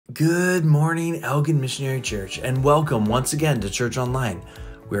Good morning, Elgin Missionary Church, and welcome once again to Church Online.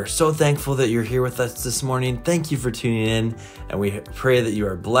 We are so thankful that you're here with us this morning. Thank you for tuning in, and we pray that you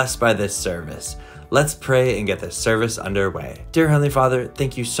are blessed by this service. Let's pray and get this service underway. Dear Heavenly Father,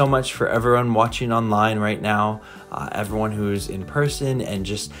 thank you so much for everyone watching online right now, everyone who's in person, and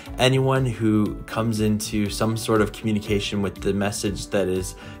just anyone who comes into some sort of communication with the message that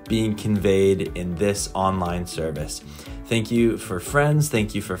is being conveyed in this online service. Thank you for friends.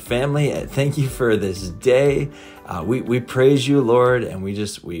 Thank you for family. And thank you for this day. We praise you, Lord, and we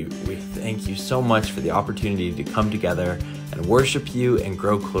thank you so much for the opportunity to come together and worship you and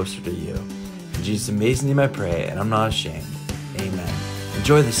grow closer to you. In Jesus' amazing name I pray, and I'm not ashamed. Amen.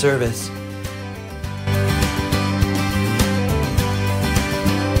 Enjoy the service.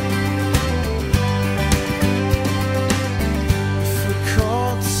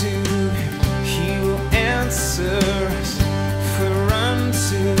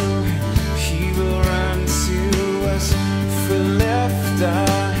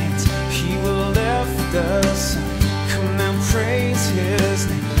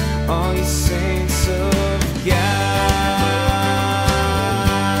 All you saints of God.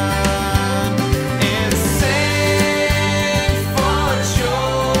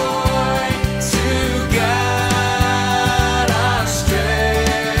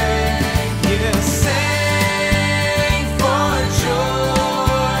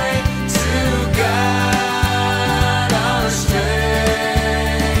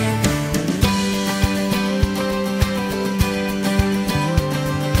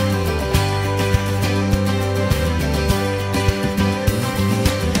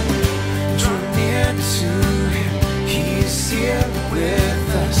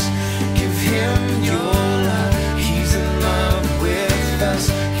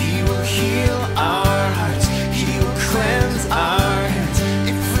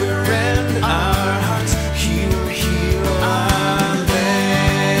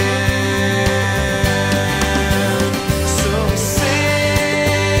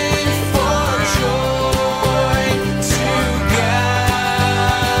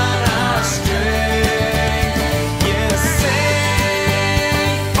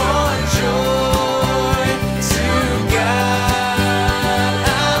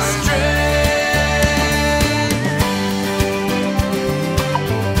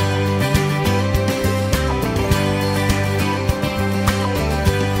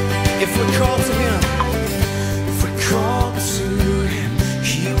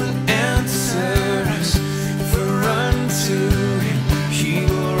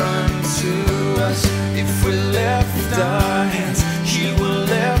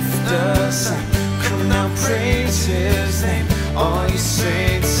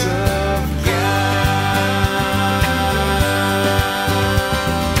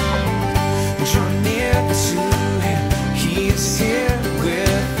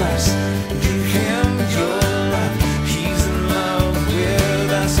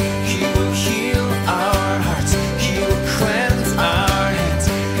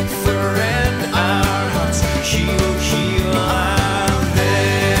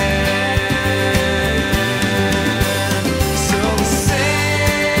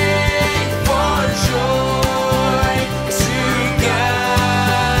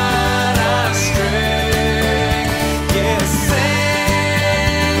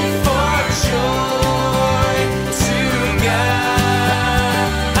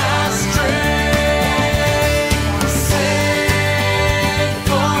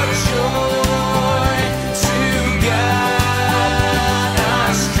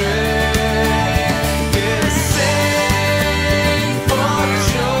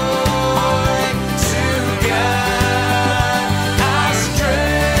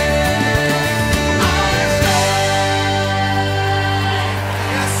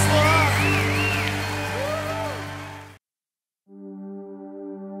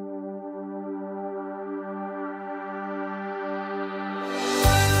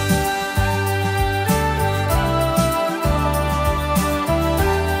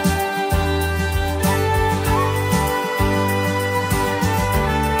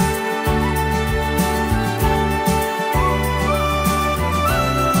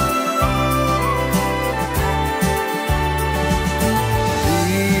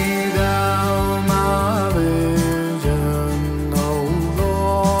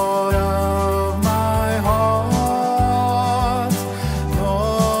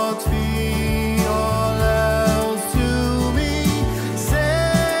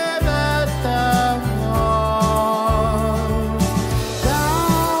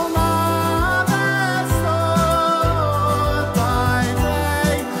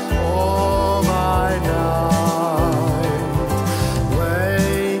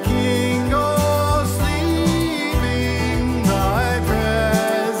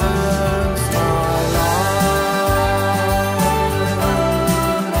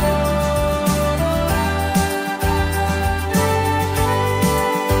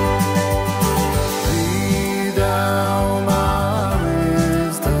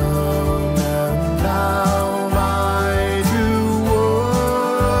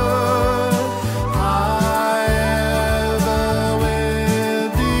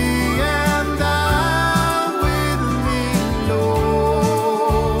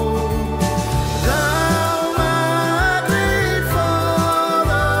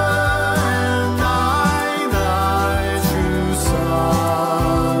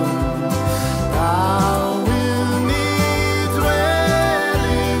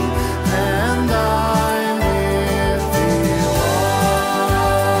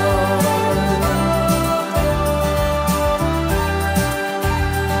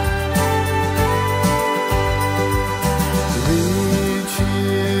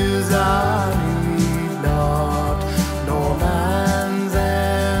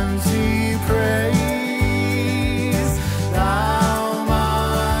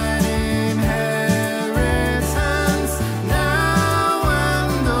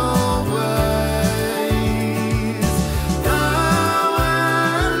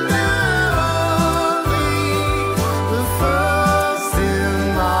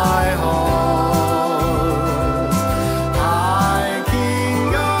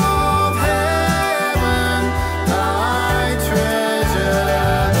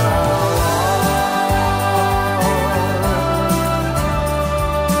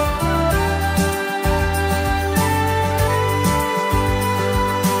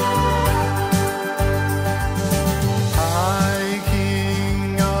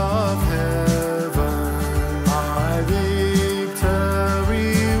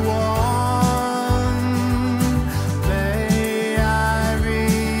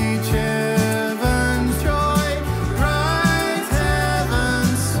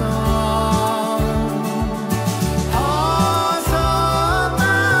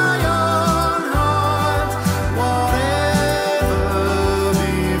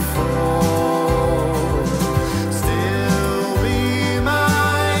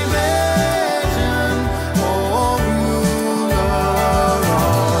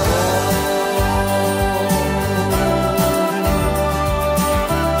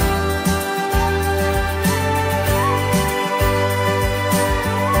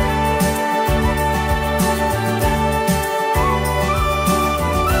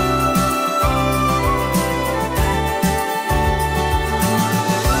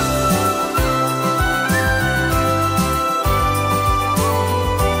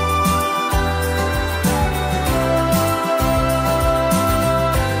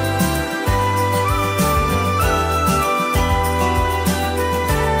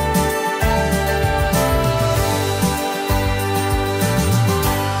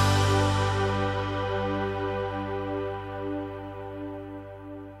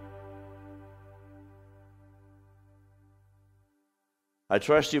 I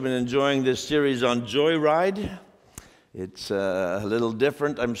trust you've been enjoying this series on Joyride. It's a little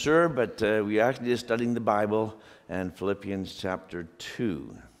different, I'm sure, but we actually are studying the Bible and Philippians chapter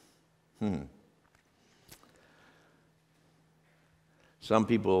 2. Some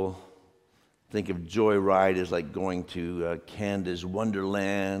people think of Joyride as like going to Canada's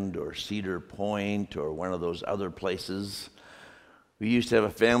Wonderland or Cedar Point or one of those other places. We used to have a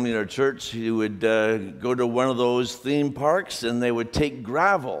family in our church who would go to one of those theme parks, and they would take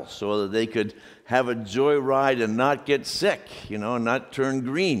gravel so that they could have a joyride and not get sick, not turn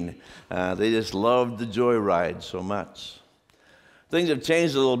green. They just loved the joyride so much. Things have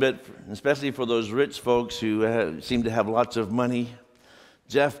changed a little bit, especially for those rich folks who seem to have lots of money.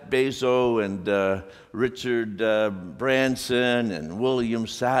 Jeff Bezos and Richard Branson and William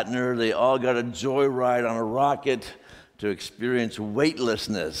Shatner, they all got a joyride on a rocket to experience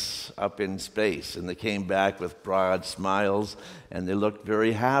weightlessness up in space. And they came back with broad smiles, and they looked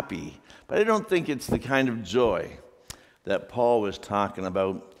very happy. But I don't think it's the kind of joy that Paul was talking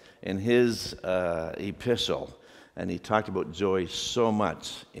about in his epistle. And he talked about joy so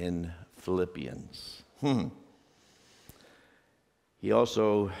much in Philippians. He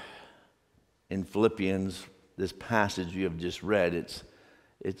also, in Philippians, this passage you have just read,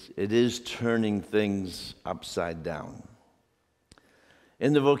 it is turning things upside down.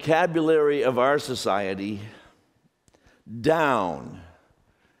 In the vocabulary of our society, down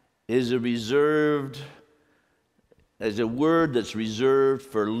is a word that's reserved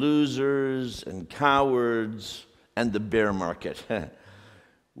for losers and cowards and the bear market.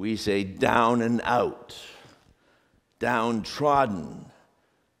 We say down and out, downtrodden,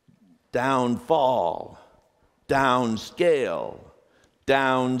 downfall, downscale,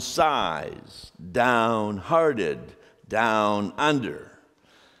 downsize, downhearted, down under.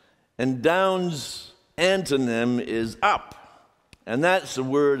 And down's antonym is up. And that's the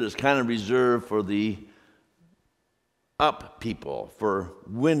word that's kind of reserved for the up people, for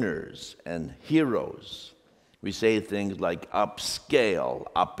winners and heroes. We say things like upscale,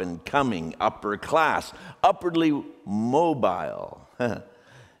 up and coming, upper class, upwardly mobile. And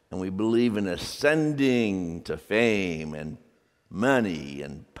we believe in ascending to fame and money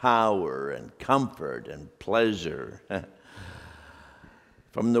and power and comfort and pleasure.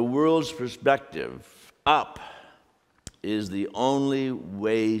 From the world's perspective, up is the only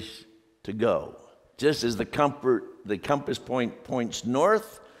way to go. Just as the compass point points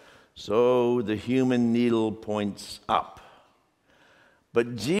north, so the human needle points up.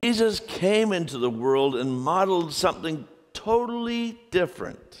 But Jesus came into the world and modeled something totally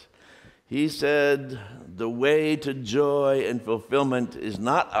different. He said, the way to joy and fulfillment is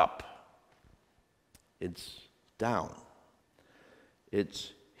not up, it's down.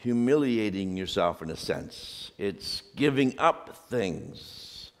 It's humiliating yourself in a sense. It's giving up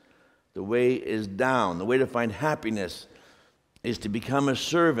things. The way is down. The way to find happiness is to become a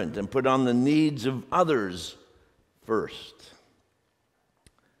servant and put on the needs of others first.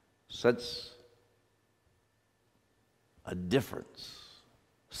 Such a difference.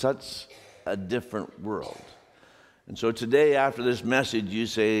 Such a different world. And so today, after this message,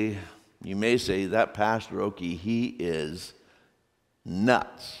 you may say, that Pastor Oki, he is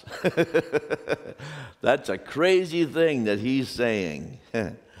nuts. That's a crazy thing that he's saying.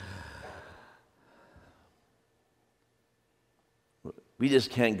 We just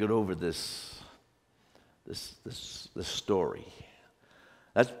can't get over this story.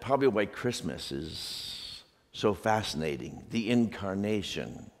 That's probably why Christmas is so fascinating. The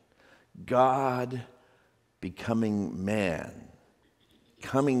incarnation. God becoming man,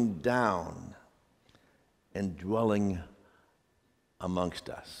 coming down and dwelling amongst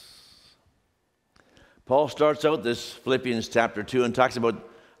us. Paul starts out this Philippians chapter 2 and talks about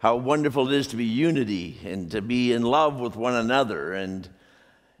how wonderful it is to be unity and to be in love with one another. And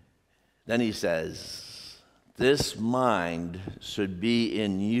then he says, this mind should be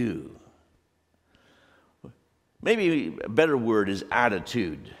in you. Maybe a better word is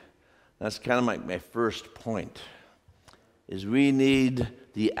attitude. That's kind of my first point, is we need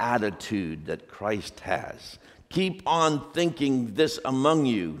the attitude that Christ has. Keep on thinking this among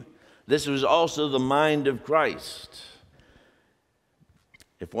you. This was also the mind of Christ.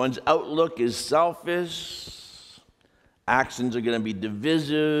 If one's outlook is selfish, actions are going to be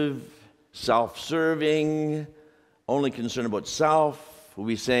divisive, self-serving, only concerned about self. We'll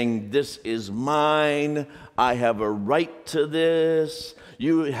be saying, this is mine, I have a right to this,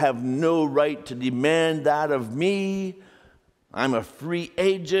 you have no right to demand that of me, I'm a free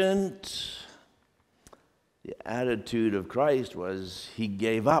agent. The attitude of Christ was he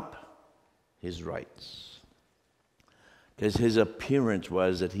gave up his rights. because his appearance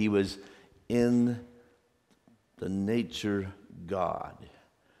was that he was in the nature God.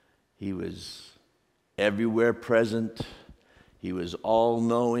 He was everywhere present. He was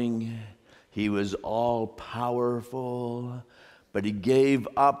all-knowing. He was all-powerful. But he gave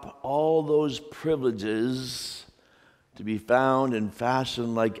up all those privileges to be found and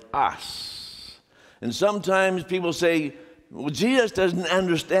fashioned like us. And sometimes people say, well, Jesus doesn't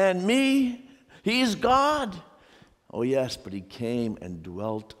understand me. He's God. Oh, yes, but he came and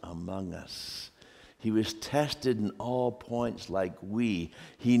dwelt among us. He was tested in all points like we.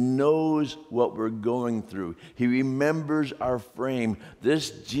 He knows what we're going through. He remembers our frame.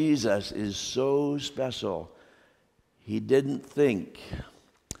 This Jesus is so special. He didn't think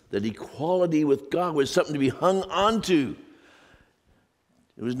that equality with God was something to be hung onto.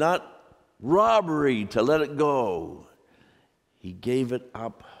 It was not robbery to let it go. He gave it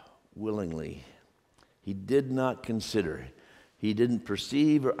up willingly. He did not consider, he didn't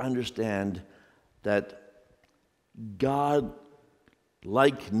perceive or understand that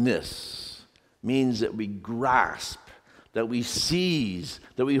God-likeness means that we grasp, that we seize,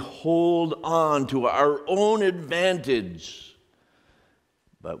 that we hold on to our own advantage,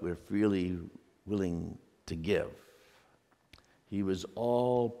 but we're freely willing to give. He was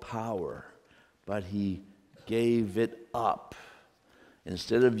all power, but he gave it up.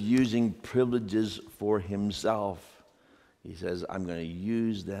 Instead of using privileges for himself, he says, I'm going to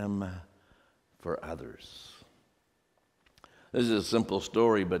use them for others. This is a simple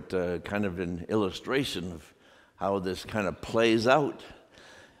story, but kind of an illustration of how this kind of plays out.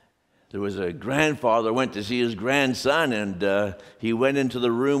 There was a grandfather went to see his grandson, and he went into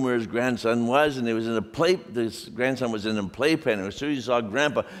the room where his grandson was, and he was in a this grandson was in a playpen. And as soon as he saw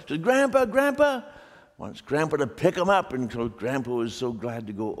Grandpa, he said, Grandpa, Grandpa, wants Grandpa to pick him up. And so Grandpa was so glad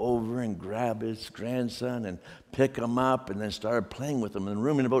to go over and grab his grandson and pick him up, and then started playing with him in the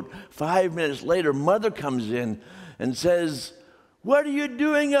room. And about 5 minutes later, Mother comes in and says, what are you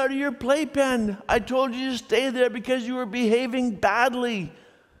doing out of your playpen? I told you to stay there because you were behaving badly.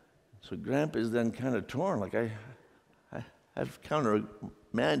 So Grandpa's then kind of torn, like I've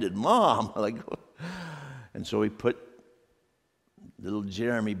countermanded Mom. And so he put little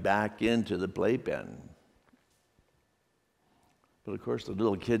Jeremy back into the playpen. But of course the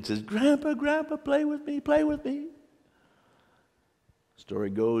little kid says, Grandpa, Grandpa, play with me, play with me. Story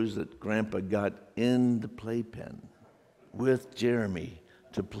goes that Grandpa got in the playpen with Jeremy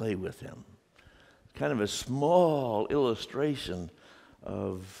to play with him. Kind of a small illustration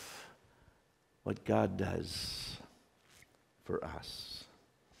of what God does for us.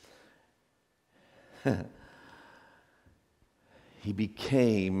 He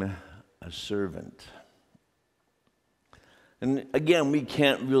became a servant. And again, we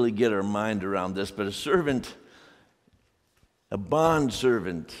can't really get our mind around this, but a servant, a bond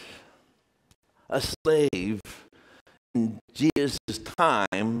servant, a slave in Jesus'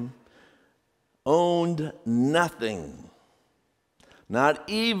 time owned nothing. Not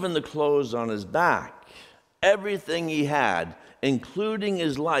even the clothes on his back. Everything he had, including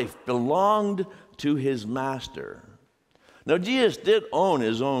his life, belonged to his master. Now, Jesus did own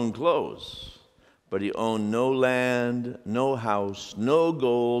his own clothes, but he owned no land, no house, no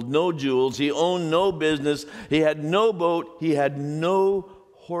gold, no jewels. He owned no business. He had no boat. He had no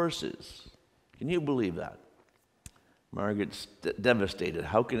horses. Can you believe that? Margaret's devastated.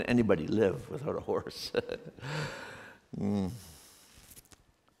 How can anybody live without a horse?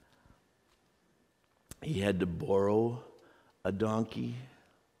 He had to borrow a donkey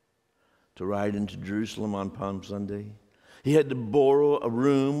to ride into Jerusalem on Palm Sunday. He had to borrow a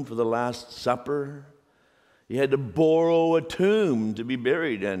room for the Last Supper. He had to borrow a tomb to be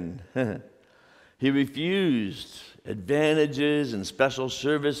buried in. He refused advantages and special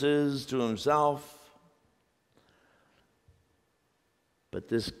services to himself. But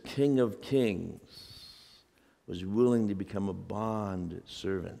this King of Kings was willing to become a bond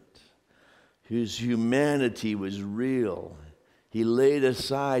servant, whose humanity was real. He laid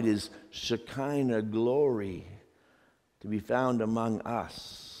aside his Shekinah glory to be found among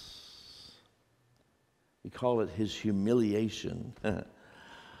us. We call it his humiliation.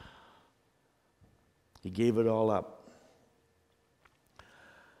 He gave it all up.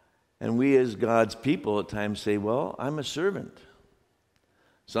 And we as God's people at times say, well, I'm a servant.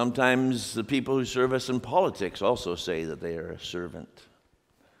 Sometimes the people who serve us in politics also say that they are a servant.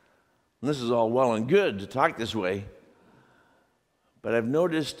 And this is all well and good to talk this way, but I've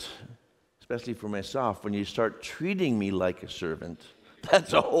noticed, especially for myself, when you start treating me like a servant,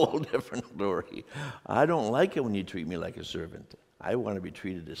 that's a whole different story. I don't like it when you treat me like a servant. I want to be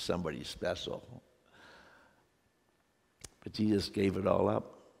treated as somebody special. But Jesus gave it all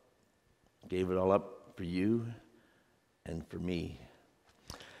up. Gave it all up for you and for me.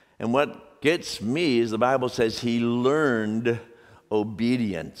 And what gets me is the Bible says he learned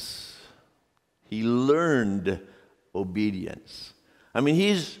obedience. He learned obedience. I mean,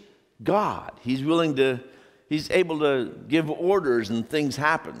 he's God. He's able to give orders and things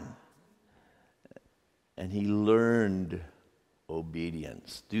happen. And he learned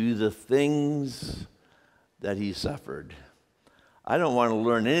obedience. Do the things that he suffered. I don't want to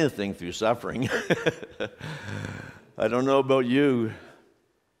learn anything through suffering. I don't know about you,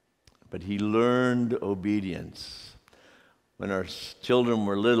 but he learned obedience. When our children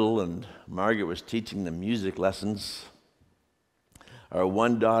were little and Margaret was teaching them music lessons, our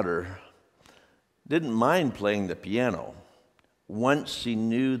one daughter didn't mind playing the piano once she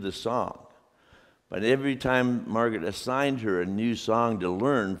knew the song. But every time Margaret assigned her a new song to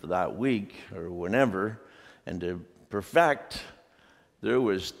learn for that week or whenever and to perfect, there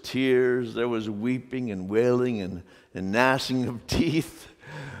was tears, there was weeping and wailing and gnashing of teeth.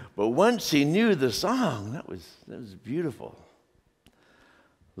 But once she knew the song, that was beautiful.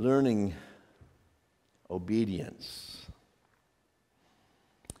 Learning obedience.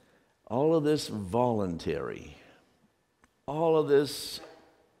 All of this voluntary. All of this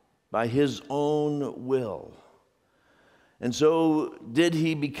by his own will. And so, did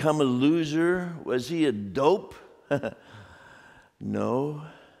he become a loser? Was he a dope? No.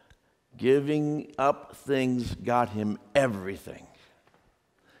 Giving up things got him everything.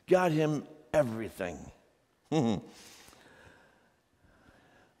 Got him everything.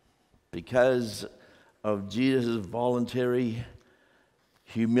 Because of Jesus' voluntary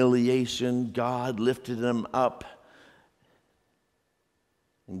humiliation, God lifted him up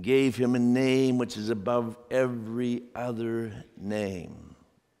and gave him a name which is above every other name.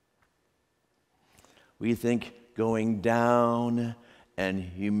 We think going down and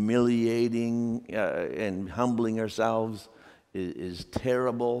humiliating and humbling ourselves is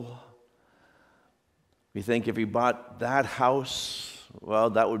terrible. We think if we bought that house, well,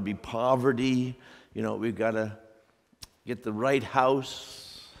 that would be poverty. You know, we've got to get the right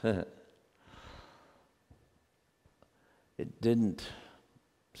house. It didn't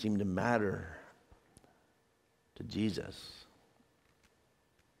seem to matter to Jesus.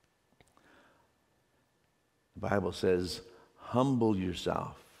 The Bible says, humble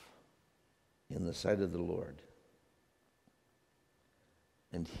yourself in the sight of the Lord,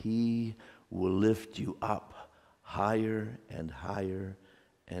 and he will lift you up higher and higher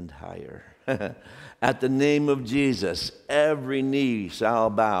and higher. At the name of Jesus, every knee shall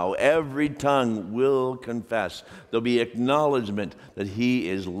bow, every tongue will confess. There'll be acknowledgement that he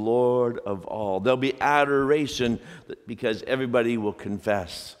is Lord of all. There'll be adoration because everybody will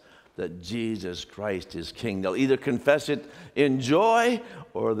confess that Jesus Christ is King. They'll either confess it in joy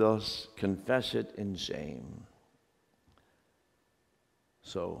or they'll confess it in shame.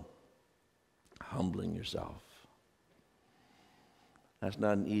 So, humbling yourself. That's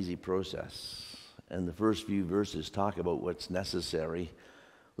not an easy process. And the first few verses talk about what's necessary.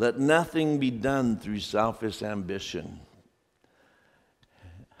 Let nothing be done through selfish ambition.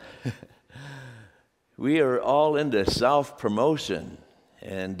 We are all into self-promotion.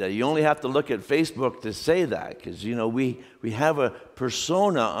 And you only have to look at Facebook to say that, because, you know, we have a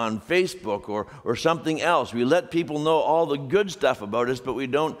persona on Facebook or something else. We let people know all the good stuff about us, but we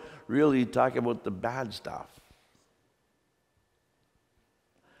don't really talk about the bad stuff.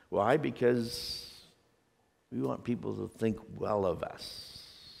 Why? Because we want people to think well of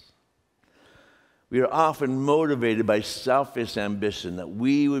us. We are often motivated by selfish ambition, that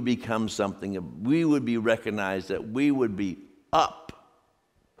we would become something, we would be recognized, that we would be up.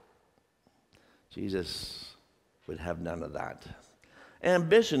 Jesus would have none of that.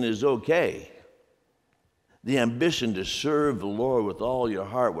 Ambition is okay. The ambition to serve the Lord with all your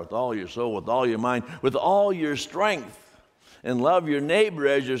heart, with all your soul, with all your mind, with all your strength, and love your neighbor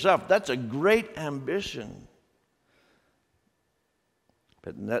as yourself. That's a great ambition.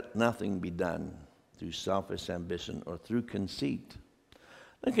 But let nothing be done through selfish ambition or through conceit.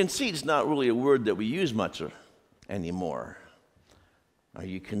 Now, conceit's not really a word that we use much anymore. Are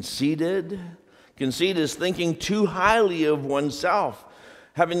you conceited? Conceit is thinking too highly of oneself,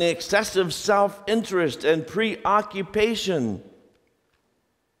 having excessive self-interest and preoccupation.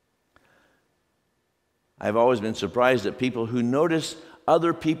 I've always been surprised at people who notice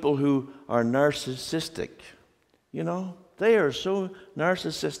other people who are narcissistic. You know, they are so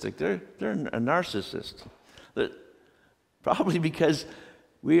narcissistic. They're a narcissist. Probably because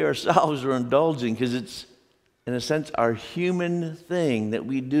we ourselves are indulging, because it's, in a sense, our human thing that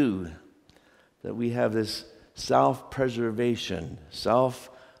we do. That we have this self-preservation,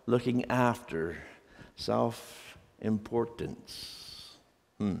 self-looking after, self-importance.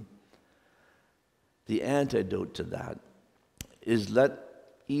 The antidote to that is let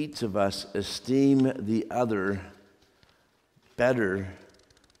each of us esteem the other better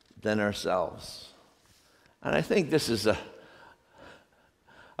than ourselves. And I think this is a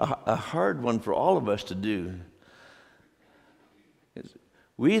hard one for all of us to do.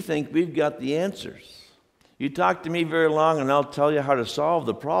 We think we've got the answers. You talk to me very long and I'll tell you how to solve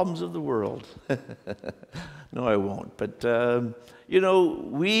the problems of the world. No, I won't. But,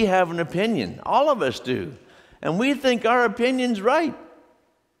 we have an opinion. All of us do. And we think our opinion's right.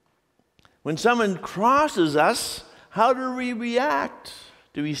 When someone crosses us, how do we react?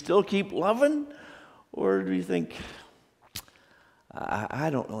 Do we still keep loving? Or do we think, I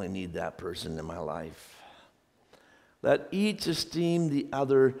don't really need that person in my life? Let each esteem the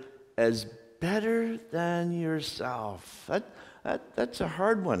other as better than yourself. That's a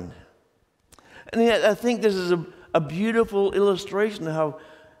hard one. And yet I think this is a beautiful illustration of how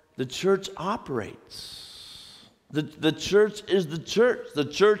the church operates. The church is the church. The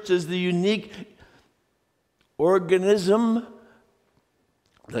church is the unique organism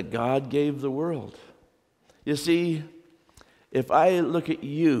that God gave the world. You see, if I look at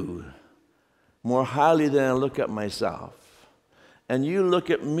you more highly than I look at myself, and you look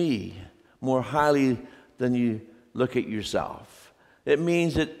at me more highly than you look at yourself, it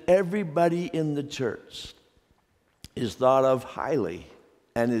means that everybody in the church is thought of highly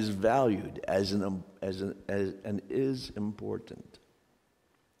and is valued and is important.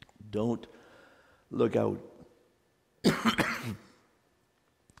 Don't look out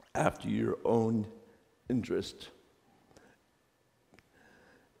after your own interest.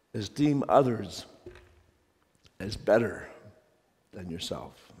 Esteem others as better than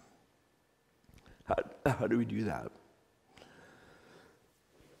yourself. How do we do that?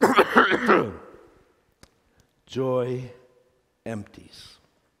 Joy empties.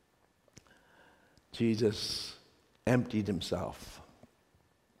 Jesus emptied himself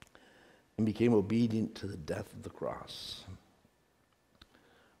and became obedient to the death of the cross.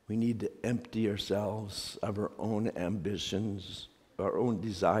 We need to empty ourselves of our own ambitions, our own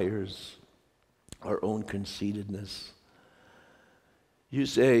desires, our own conceitedness. You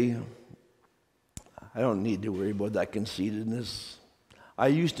say, I don't need to worry about that conceitedness. I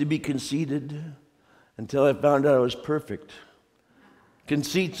used to be conceited until I found out I was perfect.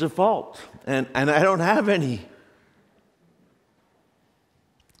 Conceit's a fault, and I don't have any.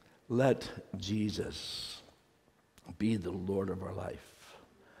 Let Jesus be the Lord of our life.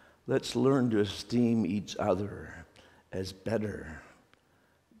 Let's learn to esteem each other as better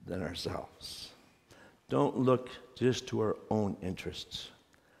than ourselves. Don't look just to our own interests,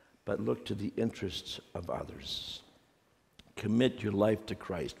 but look to the interests of others. Commit your life to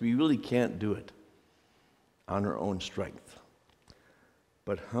Christ. We really can't do it on our own strength,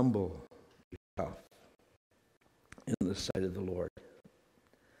 but humble yourself in the sight of the Lord,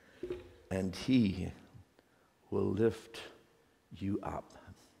 and He will lift you up.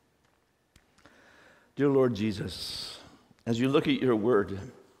 Dear Lord Jesus, as you look at your word,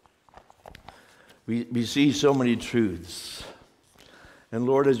 we see so many truths. And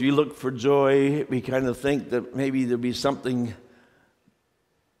Lord, as we look for joy, we kind of think that maybe there'll be something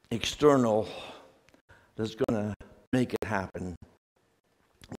external that's going to make it happen.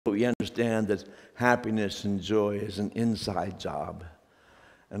 But we understand that happiness and joy is an inside job.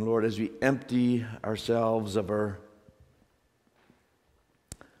 And Lord, as we empty ourselves of our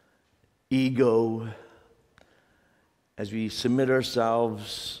ego, as we submit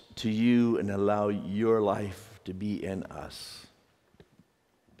ourselves to you and allow your life to be in us,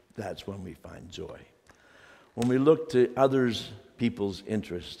 that's when we find joy. When we look to others, people's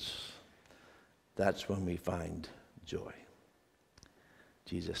interests, that's when we find joy. In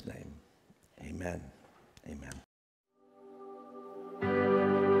Jesus' name, amen. Amen.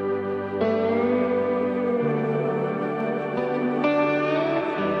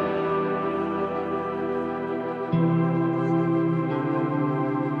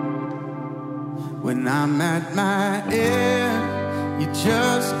 When I'm at my end, you're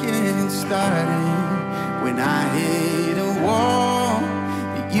just getting started. When I hit a wall,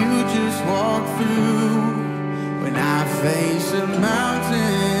 you just walk through. When I face a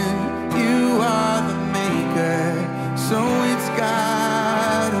mountain, you are the maker, so it's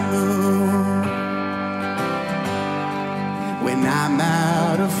gotta move. When I'm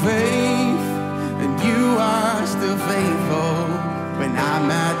out of faith, and you are still faithful. When I'm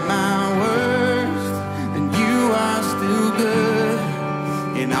at my worst, you are still good.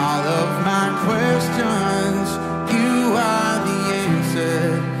 In all of my questions,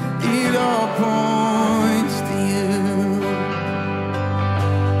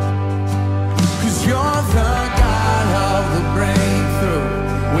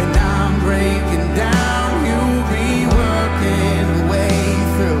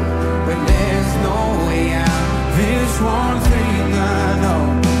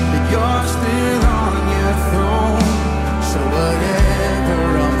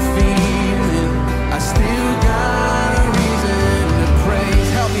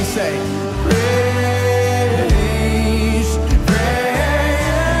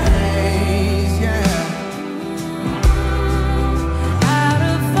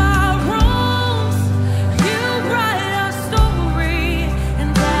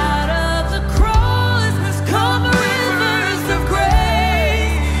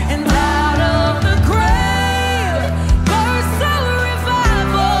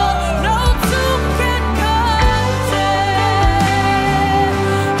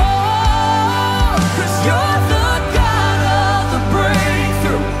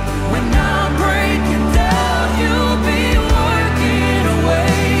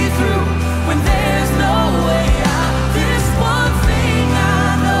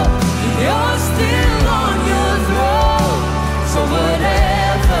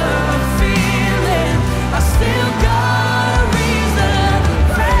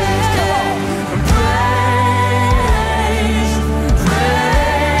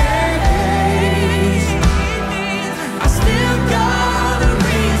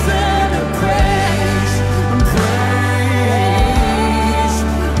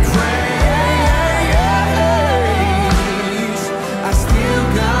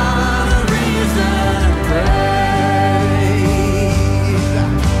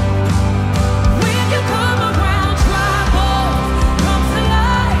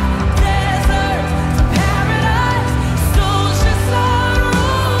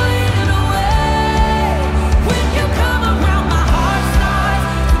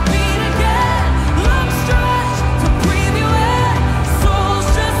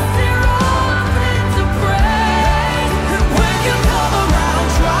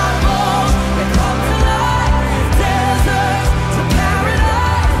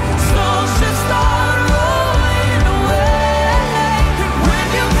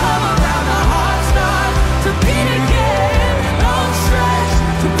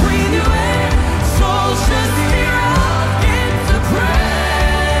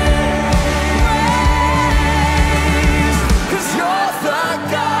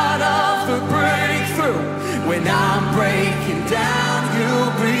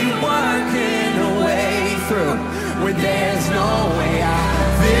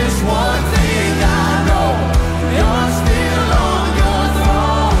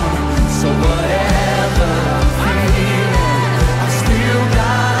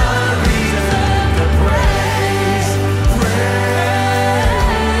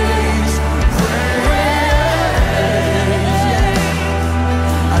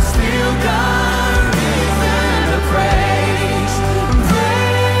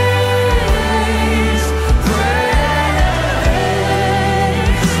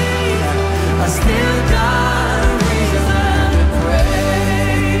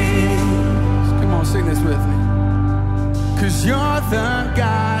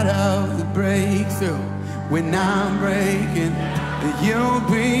 when I'm breaking, you'll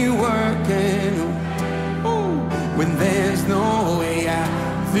be working. Ooh, when there's no way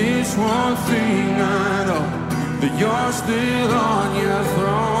out, this one thing I know, that you're still on your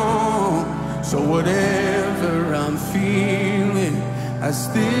throne. So whatever I'm feeling, I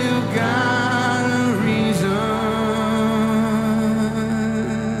still gotta realize